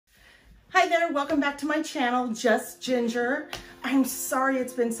there, welcome back to my channel, Just Ginger. I'm sorry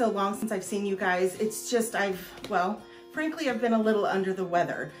it's been so long since I've seen you guys. It's just frankly, I've been a little under the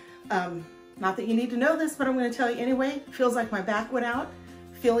weather. Not that you need to know this, but I'm gonna tell you anyway. Feels like my back went out.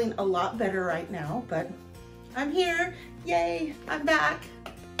 Feeling a lot better right now, but I'm here, yay, I'm back.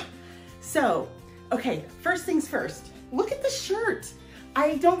 So, okay, first things first, look at the shirt.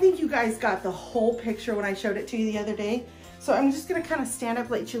 I don't think you guys got the whole picture when I showed it to you the other day. So I'm just gonna kind of stand up,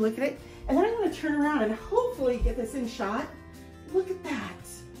 let you look at it, and then I'm gonna turn around and hopefully get this in shot. Look at that.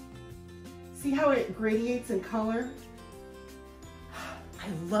 See how it gradiates in color? I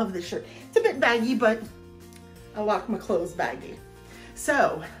love this shirt. It's a bit baggy, but I lock my clothes baggy.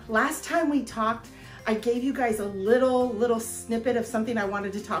 So last time we talked, I gave you guys a little snippet of something I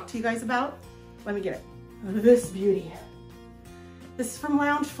wanted to talk to you guys about. Let me get it. This beauty. This is from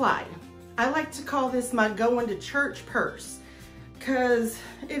LoungeFly. I like to call this my going to church purse because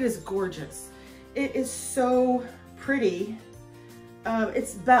it is gorgeous. It is so pretty.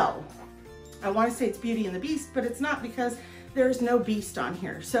 It's Belle. I want to say it's Beauty and the Beast, but it's not because there's no beast on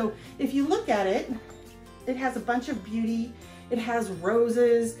here. So if you look at it, it has a bunch of beauty. It has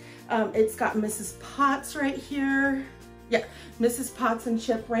roses. It's got Mrs. Potts right here. Yeah, Mrs. Potts and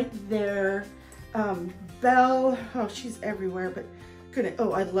Chip right there. Belle, oh, she's everywhere, but good.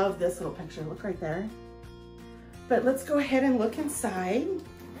 Oh, I love this little picture. Look right there. But let's go ahead and look inside.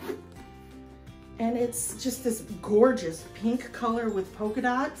 And it's just this gorgeous pink color with polka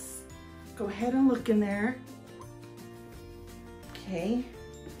dots. Go ahead and look in there. Okay.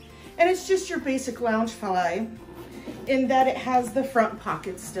 And it's just your basic LoungeFly in that it has the front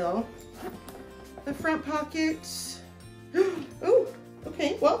pocket still. The front pocket. Oh,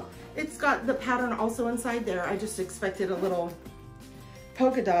 okay. Well, it's got the pattern also inside there. I just expected a little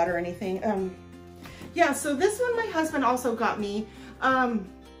polka dot or anything. Yeah, so this one my husband also got me,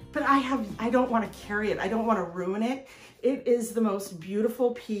 but I don't want to carry it. I don't want to ruin it. It is the most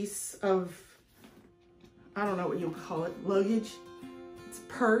beautiful piece of, I don't know what you would call it, luggage. It's a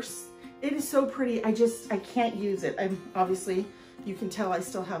purse. It is so pretty. I can't use it. Obviously, you can tell I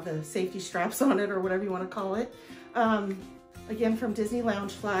still have the safety straps on it or whatever you want to call it. Again, from Disney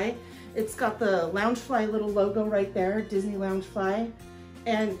LoungeFly. It's got the LoungeFly little logo right there, Disney LoungeFly.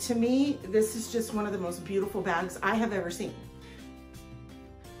 And to me, this is just one of the most beautiful bags I have ever seen.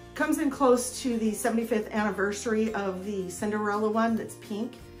 Comes in close to the 75th anniversary of the Cinderella one that's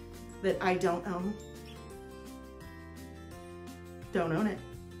pink that I don't own. Don't own it.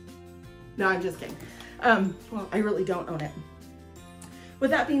 No, I'm just kidding. Well, I really don't own it. With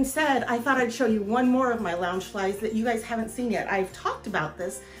that being said, I thought I'd show you one more of my LoungeFlies that you guys haven't seen yet. I've talked about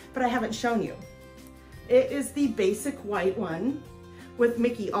this, but I haven't shown you. It is the basic white one with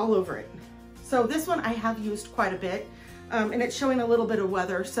Mickey all over it. So this one I have used quite a bit, and it's showing a little bit of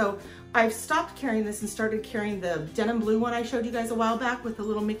weather. So I've stopped carrying this and started carrying the denim blue one I showed you guys a while back with the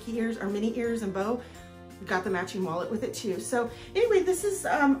little Mickey ears or mini ears and bow. Got the matching wallet with it too. So anyway, this is,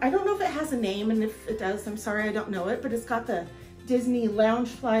 I don't know if it has a name, and if it does, I'm sorry, I don't know it, but it's got the Disney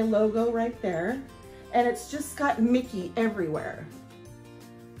LoungeFly logo right there. And it's just got Mickey everywhere.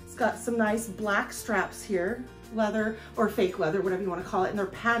 It's got some nice black straps here, leather or fake leather, whatever you want to call it, and they're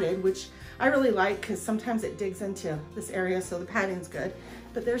padded, which I really like because sometimes it digs into this area, so the padding's good.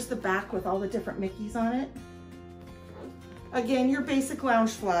 But there's the back with all the different Mickeys on it. Again, your basic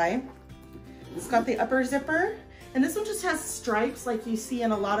LoungeFly. It's got the upper zipper, and this one just has stripes like you see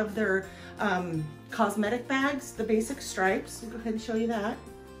in a lot of their cosmetic bags, the basic stripes. I'll go ahead and show you that.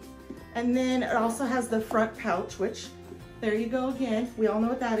 And then it also has the front pouch, which, there you go again. We all know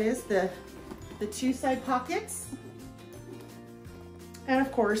what that is, the two side pockets. And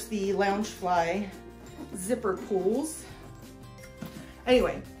of course the LoungeFly zipper pulls.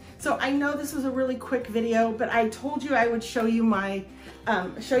 Anyway, so I know this was a really quick video, but I told you I would show you my,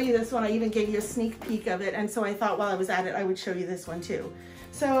 show you this one. I even gave you a sneak peek of it. And so I thought while I was at it, I would show you this one too.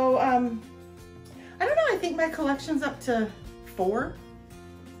 So, I don't know, I think my collection's up to 4.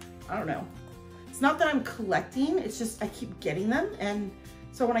 I don't know. It's not that I'm collecting, it's just I keep getting them. And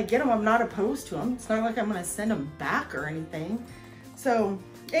so when I get them, I'm not opposed to them. It's not like I'm gonna send them back or anything. So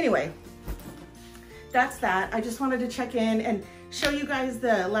anyway, that's that. I just wanted to check in and show you guys the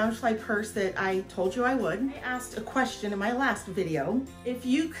LoungeFly purse that I told you I would. I asked a question in my last video. If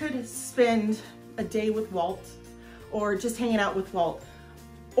you could spend a day with Walt or just hanging out with Walt,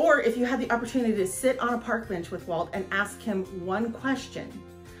 or if you had the opportunity to sit on a park bench with Walt and ask him one question,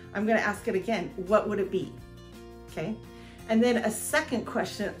 I'm gonna ask it again, what would it be? Okay. And then a second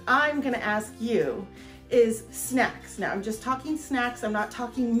question I'm gonna ask you is snacks. Now I'm just talking snacks, I'm not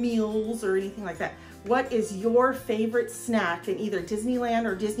talking meals or anything like that. What is your favorite snack in either Disneyland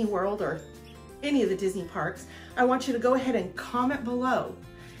or Disney World or any of the Disney parks? I want you to go ahead and comment below.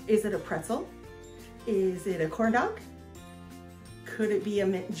 Is it a pretzel? Is it a corn dog? Could it be a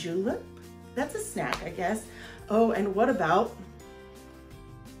mint julep? That's a snack, I guess. Oh, and what about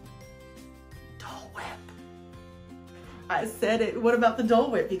Dole Whip? I said it. What about the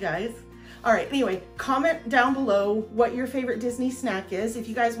Dole Whip, you guys? All right, anyway, comment down below what your favorite Disney snack is. If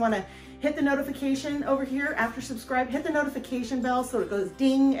you guys want to hit the notification over here after subscribe, hit the notification bell so it goes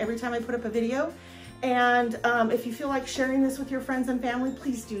ding every time I put up a video. And if you feel like sharing this with your friends and family,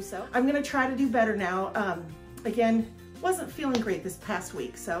 please do so. I'm gonna try to do better now. Again, wasn't feeling great this past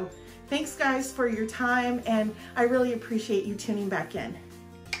week. So thanks guys for your time, and I really appreciate you tuning back in.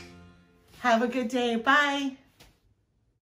 Have a good day, bye.